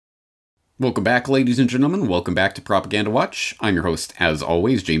Welcome back, ladies and gentlemen. Welcome back to Propaganda Watch. I'm your host, as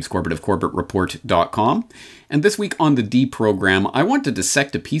always, James Corbett of CorbettReport.com. And this week on the D program, I want to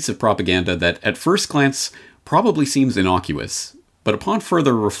dissect a piece of propaganda that, at first glance, probably seems innocuous, but upon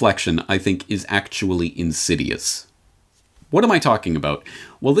further reflection, I think is actually insidious. What am I talking about?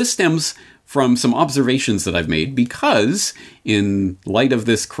 Well, this stems from some observations that I've made because, in light of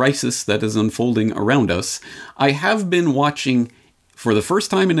this crisis that is unfolding around us, I have been watching, for the first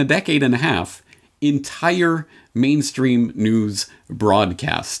time in a decade and a half, entire mainstream news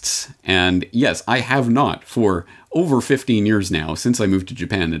broadcasts. And yes, I have not, for over 15 years now, since I moved to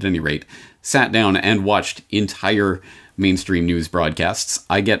Japan at any rate, sat down and watched entire mainstream news broadcasts.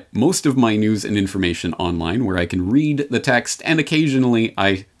 I get most of my news and information online where I can read the text, and occasionally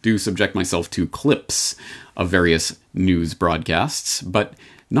I do subject myself to clips of various news broadcasts, but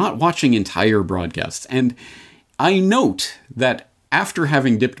not watching entire broadcasts. And I note that after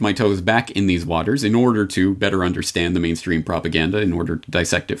having dipped my toes back in these waters in order to better understand the mainstream propaganda, in order to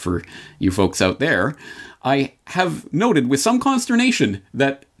dissect it for you folks out there, I have noted with some consternation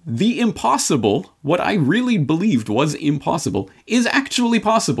that the impossible, what I really believed was impossible, is actually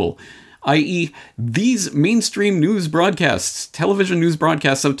possible. I.e., these mainstream news broadcasts, television news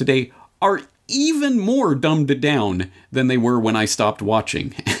broadcasts of today, are even more dumbed down than they were when I stopped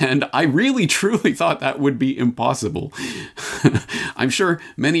watching. And I really, truly thought that would be impossible. I'm sure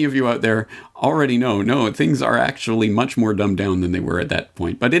many of you out there already know, no, things are actually much more dumbed down than they were at that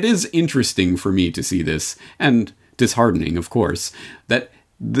point. But it is interesting for me to see this, and disheartening, of course, that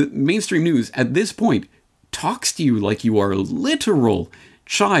the mainstream news at this point talks to you like you are a literal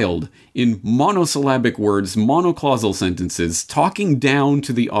child in monosyllabic words, monoclausal sentences, talking down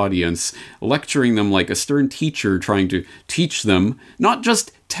to the audience, lecturing them like a stern teacher trying to teach them, not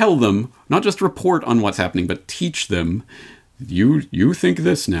just tell them, not just report on what's happening, but teach them, you think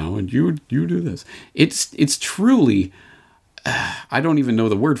this now, and you do this. It's truly, I don't even know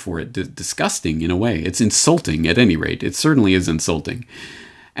the word for it, disgusting in a way. It's insulting at any rate. It certainly is insulting.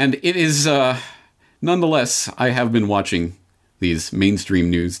 And it is, nonetheless, I have been watching these mainstream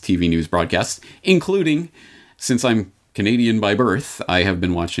news, TV news broadcasts, including, since I'm Canadian by birth, I have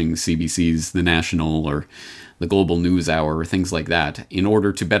been watching CBC's The National or the Global News Hour or things like that in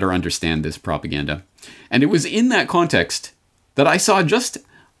order to better understand this propaganda. And it was in that context that I saw just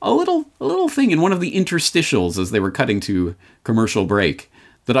a little thing in one of the interstitials as they were cutting to commercial break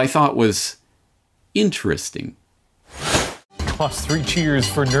that I thought was interesting. Plus 3 cheers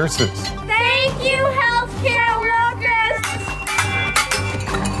for nurses. Thank you, healthcare workers!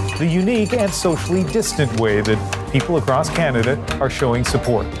 The unique and socially distant way that people across Canada are showing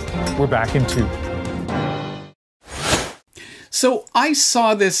support. We're back in 2. So I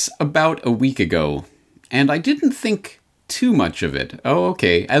saw this about a week ago, and I didn't think too much of it. Oh,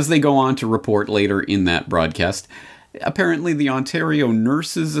 okay. As they go on to report later in that broadcast, apparently the Ontario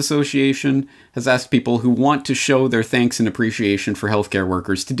Nurses Association has asked people who want to show their thanks and appreciation for healthcare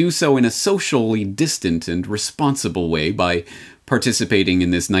workers to do so in a socially distant and responsible way by participating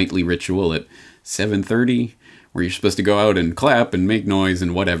in this nightly ritual at 7:30, where you're supposed to go out and clap and make noise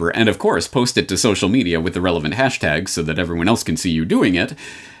and whatever, and of course post it to social media with the relevant hashtags so that everyone else can see you doing it,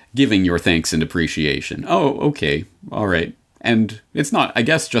 giving your thanks and appreciation. Oh, okay, all right. And it's not, I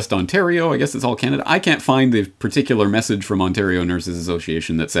guess, just Ontario. I guess it's all Canada. I can't find the particular message from Ontario Nurses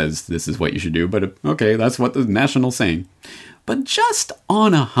Association that says this is what you should do, but okay, that's what the National's saying. But just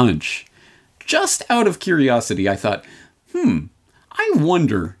on a hunch, just out of curiosity, I thought, I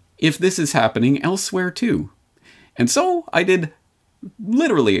wonder if this is happening elsewhere too. And so I did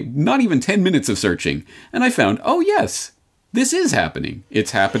literally not even 10 minutes of searching, and I found, oh yes, this is happening.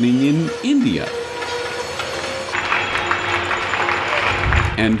 It's happening in India.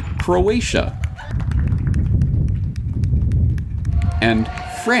 And Croatia. And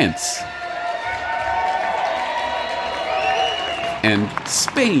France. And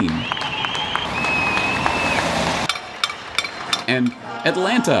Spain. And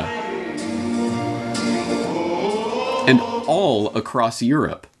Atlanta. And all across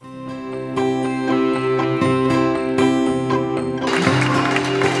Europe.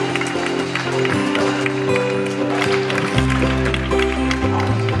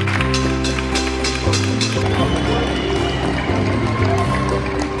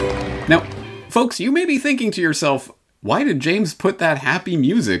 Now, folks, you may be thinking to yourself, why did James put that happy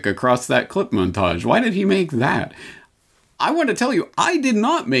music across that clip montage? Why did he make that? I want to tell you, I did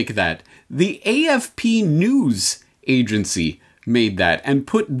not make that. The AFP News Agency made that and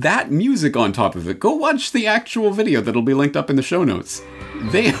put that music on top of it. Go watch the actual video that'll be linked up in the show notes.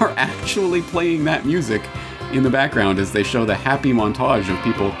 They are actually playing that music in the background as they show the happy montage of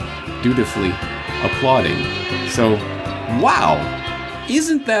people dutifully applauding. So, wow!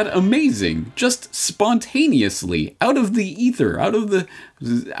 Isn't that amazing? Just spontaneously, out of the ether, out of the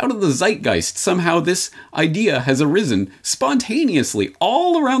zeitgeist, somehow this idea has arisen spontaneously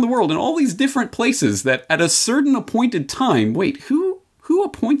all around the world in all these different places that at a certain appointed time. Wait, who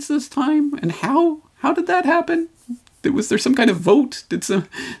appoints this time and how? How did that happen? Was there some kind of vote?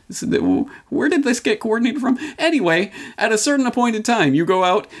 Where did this get coordinated from? Anyway, at a certain appointed time, you go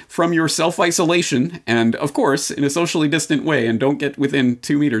out from your self-isolation, and of course, in a socially distant way, and don't get within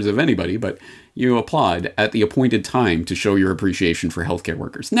 2 meters of anybody, but you applaud at the appointed time to show your appreciation for healthcare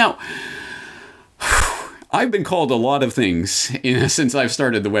workers. Now, I've been called a lot of things since I've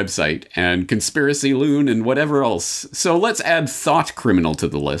started the website, and conspiracy loon and whatever else. So let's add thought criminal to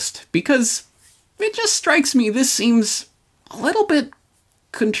the list, because it just strikes me this seems a little bit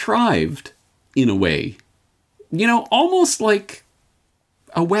contrived in a way. You know, almost like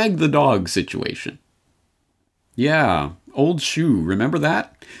a wag the dog situation. Yeah, Old Shoe, remember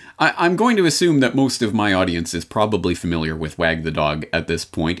that? I'm going to assume that most of my audience is probably familiar with Wag the Dog at this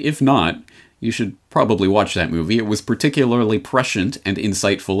point. If not, you should probably watch that movie. It was particularly prescient and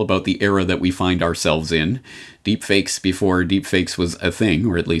insightful about the era that we find ourselves in. Deepfakes before deepfakes was a thing,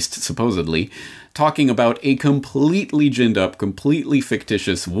 or at least supposedly. Talking about a completely ginned up, completely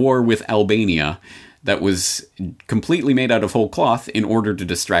fictitious war with Albania that was completely made out of whole cloth in order to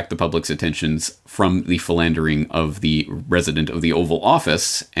distract the public's attentions from the philandering of the resident of the Oval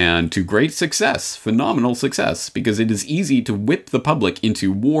Office, and to great success, phenomenal success, because it is easy to whip the public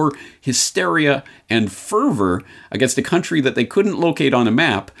into war, hysteria, and fervor against a country that they couldn't locate on a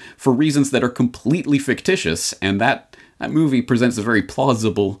map for reasons that are completely fictitious, and that movie presents a very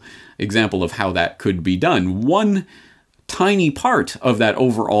plausible example of how that could be done. One tiny part of that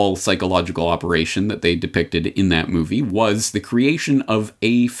overall psychological operation that they depicted in that movie was the creation of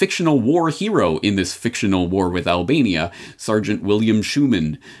a fictional war hero in this fictional war with Albania, Sergeant William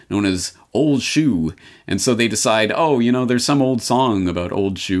Schuman, known as Old Shoe. And so they decide, oh, you know, there's some old song about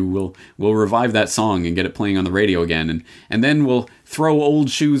Old Shoe. We'll revive that song and get it playing on the radio again. And then we'll throw Old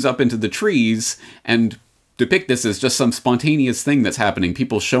Shoes up into the trees and depict this as just some spontaneous thing that's happening,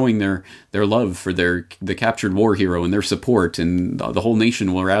 people showing their love for the captured war hero and their support, and the whole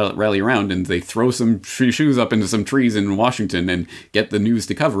nation will rally around, and they throw some shoes up into some trees in Washington and get the news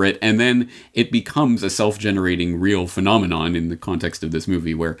to cover it, and then it becomes a self-generating real phenomenon in the context of this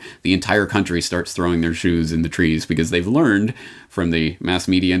movie, where the entire country starts throwing their shoes in the trees because they've learned from the mass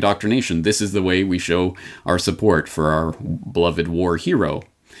media indoctrination, this is the way we show our support for our beloved war hero.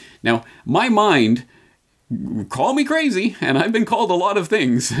 Now, my mind, call me crazy, and I've been called a lot of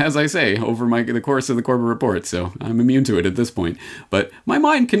things, as I say, over the course of the Corbett Report, so I'm immune to it at this point. But my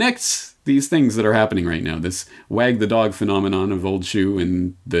mind connects these things that are happening right now, this wag the dog phenomenon of Old Shoe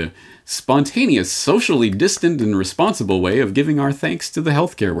and the spontaneous, socially distant and responsible way of giving our thanks to the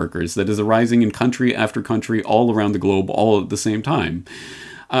healthcare workers that is arising in country after country all around the globe all at the same time.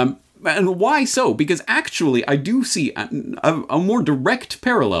 And why so? Because actually, I do see a more direct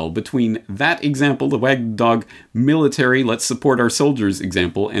parallel between that example, the wag the dog military, let's support our soldiers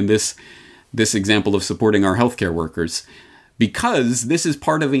example, and this example of supporting our healthcare workers. Because this is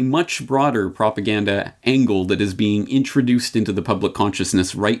part of a much broader propaganda angle that is being introduced into the public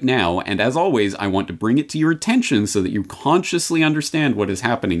consciousness right now. And as always, I want to bring it to your attention so that you consciously understand what is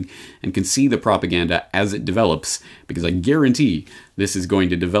happening and can see the propaganda as it develops. Because I guarantee this is going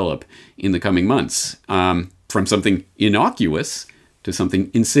to develop in the coming months from something innocuous to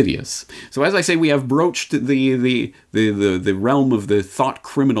something insidious. So as I say, we have broached the realm of the thought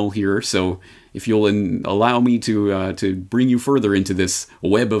criminal here. So if you'll allow me to bring you further into this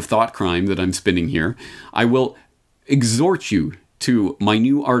web of thought crime that I'm spinning here, I will exhort you to my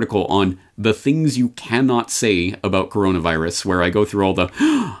new article on the things you cannot say about coronavirus, where I go through all the,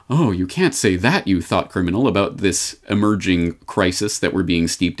 oh, you can't say that, you thought criminal, about this emerging crisis that we're being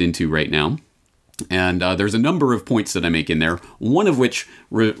steeped into right now. And there's a number of points that I make in there, one of which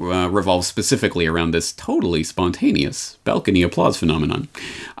revolves specifically around this totally spontaneous balcony applause phenomenon.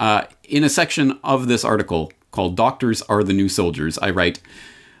 In a section of this article called Doctors Are the New Soldiers, I write,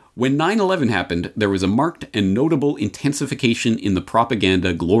 when 9/11 happened, there was a marked and notable intensification in the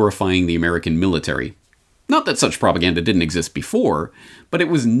propaganda glorifying the American military. Not that such propaganda didn't exist before, but it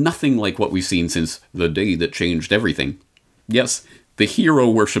was nothing like what we've seen since the day that changed everything. Yes, the hero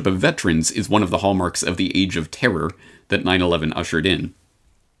worship of veterans is one of the hallmarks of the age of terror that 9/11 ushered in.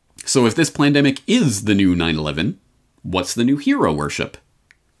 So if this pandemic is the new 9/11, what's the new hero worship?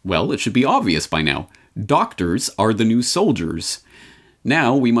 Well, it should be obvious by now. Doctors are the new soldiers.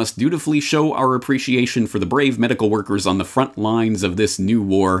 Now we must dutifully show our appreciation for the brave medical workers on the front lines of this new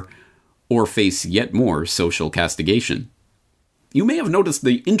war, or face yet more social castigation. You may have noticed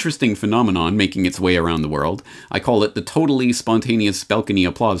the interesting phenomenon making its way around the world. I call it the totally spontaneous balcony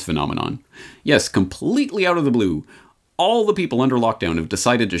applause phenomenon. Yes, completely out of the blue, all the people under lockdown have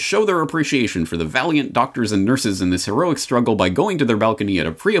decided to show their appreciation for the valiant doctors and nurses in this heroic struggle by going to their balcony at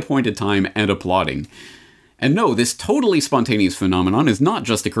a pre-appointed time and applauding. And no, this totally spontaneous phenomenon is not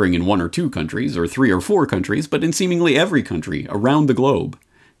just occurring in 1 or 2 countries, or 3 or 4 countries, but in seemingly every country around the globe.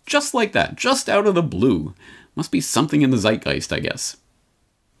 Just like that, just out of the blue. Must be something in the zeitgeist, I guess.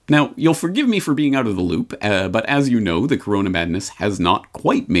 Now, you'll forgive me for being out of the loop, but as you know, the corona madness has not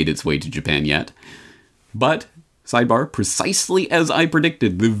quite made its way to Japan yet. But, sidebar, precisely as I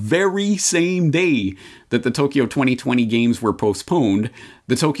predicted, the very same day that the Tokyo 2020 games were postponed,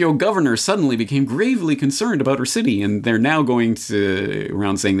 the Tokyo governor suddenly became gravely concerned about her city, and they're now going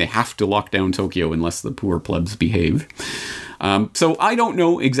around saying they have to lock down Tokyo unless the poor plebs behave. So I don't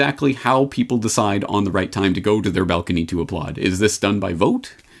know exactly how people decide on the right time to go to their balcony to applaud. Is this done by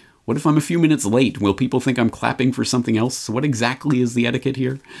vote? What if I'm a few minutes late? Will people think I'm clapping for something else? What exactly is the etiquette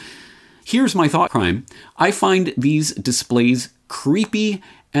here? Here's my thought crime. I find these displays creepy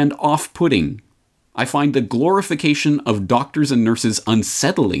and off-putting. I find the glorification of doctors and nurses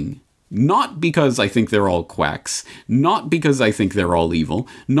unsettling. Not because I think they're all quacks, not because I think they're all evil,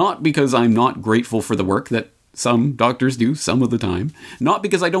 not because I'm not grateful for the work that some doctors do some of the time, not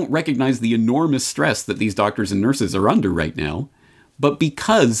because I don't recognize the enormous stress that these doctors and nurses are under right now, but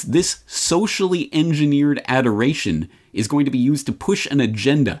because this socially engineered adoration is going to be used to push an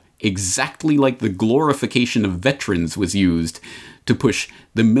agenda exactly like the glorification of veterans was used to push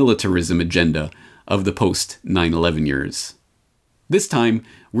the militarism agenda of the post-9/11 years. This time,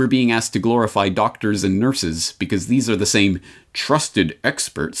 we're being asked to glorify doctors and nurses because these are the same trusted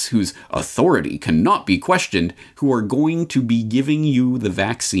experts whose authority cannot be questioned who are going to be giving you the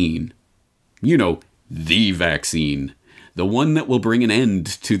vaccine. You know, the vaccine. The one that will bring an end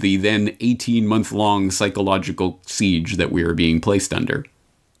to the then 18-month-long psychological siege that we are being placed under.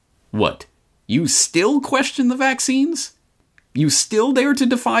 What? You still question the vaccines? You still dare to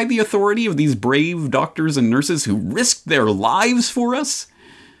defy the authority of these brave doctors and nurses who risked their lives for us?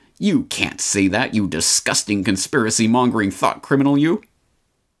 You can't say that, you disgusting conspiracy-mongering thought criminal, you.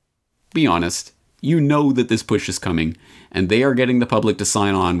 Be honest. You know that this push is coming, and they are getting the public to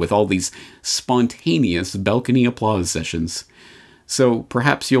sign on with all these spontaneous balcony applause sessions. So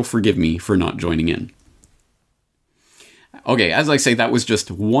perhaps you'll forgive me for not joining in. Okay, as I say, that was just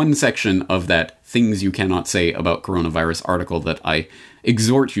one section of that Things You Cannot Say About Coronavirus article that I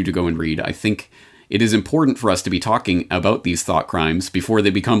exhort you to go and read. I think it is important for us to be talking about these thought crimes before they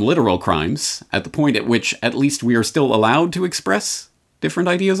become literal crimes, at the point at which at least we are still allowed to express different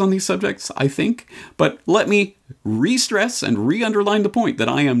ideas on these subjects, I think. But let me re-stress and re-underline the point that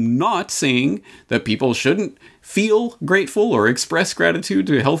I am not saying that people shouldn't feel grateful or express gratitude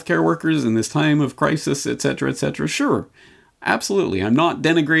to healthcare workers in this time of crisis, etc., etc. Sure, absolutely. I'm not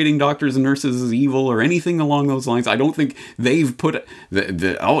denigrating doctors and nurses as evil or anything along those lines. I don't think they've put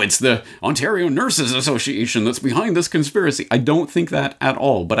it's the Ontario Nurses Association that's behind this conspiracy. I don't think that at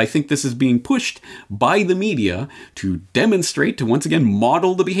all. But I think this is being pushed by the media to demonstrate, to once again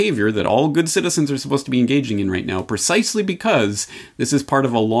model the behavior that all good citizens are supposed to be engaging in right now, precisely because this is part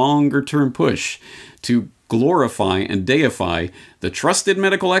of a longer term push to glorify and deify the trusted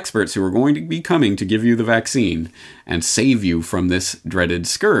medical experts who are going to be coming to give you the vaccine and save you from this dreaded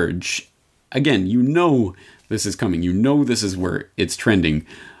scourge. Again, you know this is coming. You know this is where it's trending.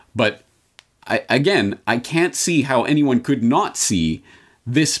 But I can't see how anyone could not see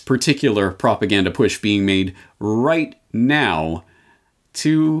this particular propaganda push being made right now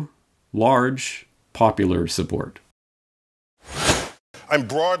to large popular support. I'm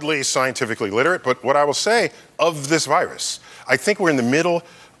broadly scientifically literate, but what I will say of this virus, I think we're in the middle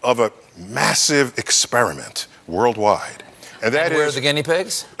of a massive experiment worldwide. And that where are the guinea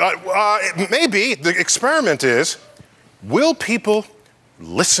pigs? Maybe. The experiment is, will people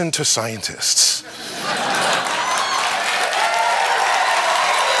listen to scientists?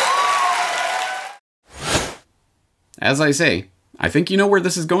 As I say, I think you know where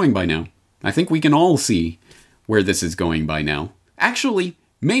this is going by now. I think we can all see where this is going by now. Actually,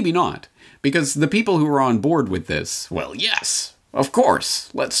 maybe not, because the people who are on board with this, well, yes, of course,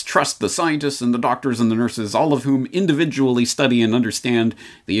 let's trust the scientists and the doctors and the nurses, all of whom individually study and understand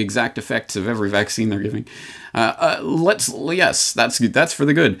the exact effects of every vaccine they're giving. Yes, that's for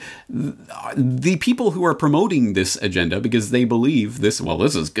the good. The people who are promoting this agenda, because they believe this, well,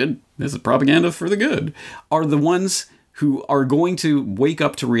 this is good, this is propaganda for the good, are the ones who are going to wake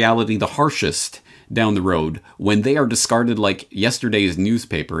up to reality the harshest down the road when they are discarded like yesterday's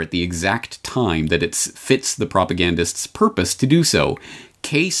newspaper at the exact time that it fits the propagandist's purpose to do so.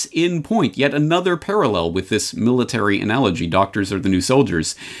 Case in point, yet another parallel with this military analogy, doctors are the new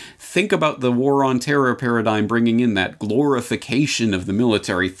soldiers. Think about the war on terror paradigm bringing in that glorification of the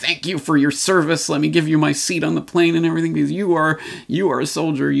military. Thank you for your service. Let me give you my seat on the plane and everything because you are a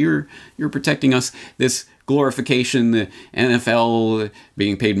soldier. You're protecting us. This glorification, the NFL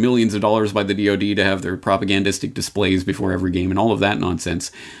being paid millions of dollars by the DoD to have their propagandistic displays before every game and all of that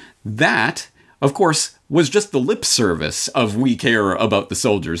nonsense. That, of course, was just the lip service of we care about the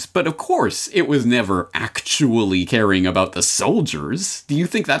soldiers. But of course, it was never actually caring about the soldiers. Do you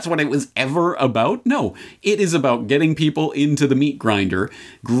think that's what it was ever about? No, it is about getting people into the meat grinder,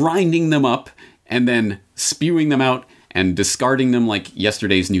 grinding them up, and then spewing them out and discarding them like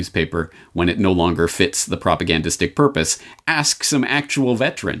yesterday's newspaper when it no longer fits the propagandistic purpose. Ask some actual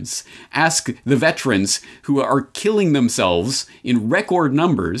veterans. Ask the veterans who are killing themselves in record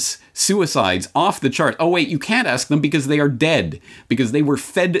numbers, suicides off the chart. Oh wait, you can't ask them because they are dead, because they were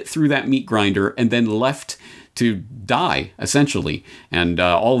fed through that meat grinder and then left to die, essentially. And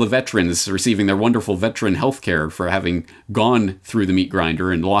all the veterans receiving their wonderful veteran health care for having gone through the meat grinder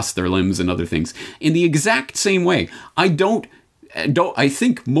and lost their limbs and other things. In the exact same way, I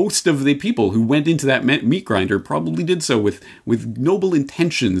think most of the people who went into that meat grinder probably did so with noble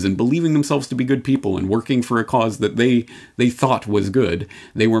intentions and believing themselves to be good people and working for a cause that they thought was good.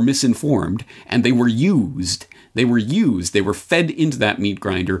 They were misinformed and they were used. They were fed into that meat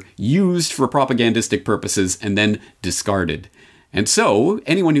grinder, used for propagandistic purposes, and then discarded. And so,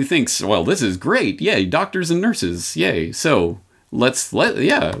 anyone who thinks, well, this is great, yay, doctors and nurses, yay, so let's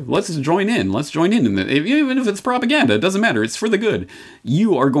join in. Let's join in. Even if it's propaganda, it doesn't matter, it's for the good.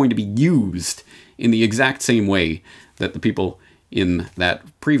 You are going to be used in the exact same way that the people in that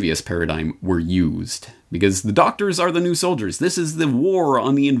previous paradigm were used. Because the doctors are the new soldiers. This is the war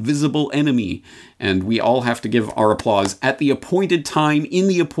on the invisible enemy. And we all have to give our applause at the appointed time, in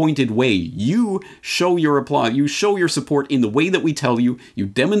the appointed way. You show your applause. You show your support in the way that we tell you. You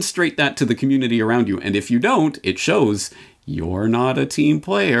demonstrate that to the community around you. And if you don't, it shows you're not a team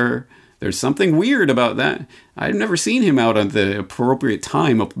player. There's something weird about that. I've never seen him out at the appropriate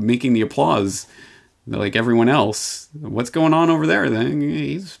time of making the applause like everyone else. What's going on over there?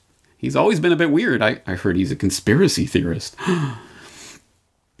 He's always been a bit weird. I heard he's a conspiracy theorist.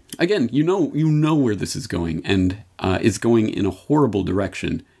 Again, you know where this is going, and it's going in a horrible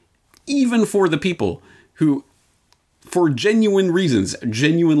direction, even for the people who, for genuine reasons,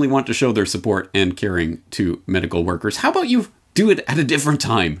 genuinely want to show their support and caring to medical workers. How about you do it at a different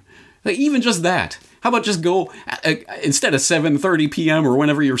time? Like, even just that. How about just go, instead of 7:30 p.m. or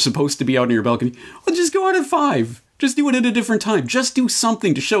whenever you're supposed to be out on your balcony, well, just go out at 5. Just do it at a different time. Just do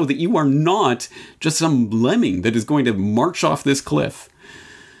something to show that you are not just some lemming that is going to march off this cliff.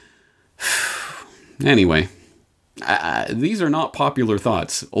 Anyway, these are not popular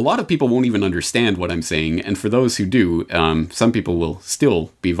thoughts. A lot of people won't even understand what I'm saying, and for those who do, some people will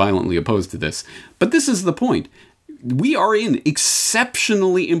still be violently opposed to this. But this is the point. We are in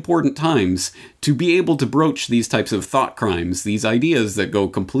exceptionally important times to be able to broach these types of thought crimes, these ideas that go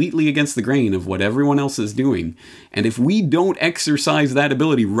completely against the grain of what everyone else is doing. And if we don't exercise that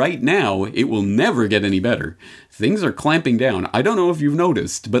ability right now, it will never get any better. Things are clamping down. I don't know if you've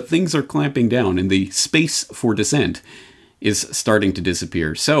noticed, but things are clamping down, and the space for dissent is starting to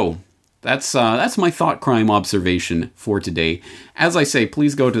disappear. So that's my thought crime observation for today. As I say,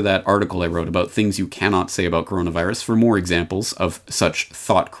 please go to that article I wrote about things you cannot say about coronavirus for more examples of such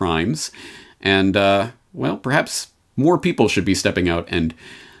thought crimes. And, well, perhaps more people should be stepping out and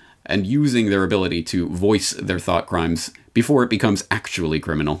using their ability to voice their thought crimes before it becomes actually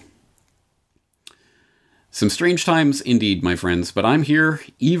criminal. Some strange times indeed, my friends, but I'm here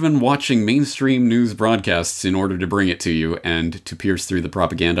even watching mainstream news broadcasts in order to bring it to you and to pierce through the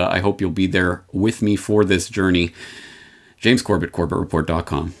propaganda. I hope you'll be there with me for this journey. James Corbett,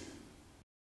 CorbettReport.com.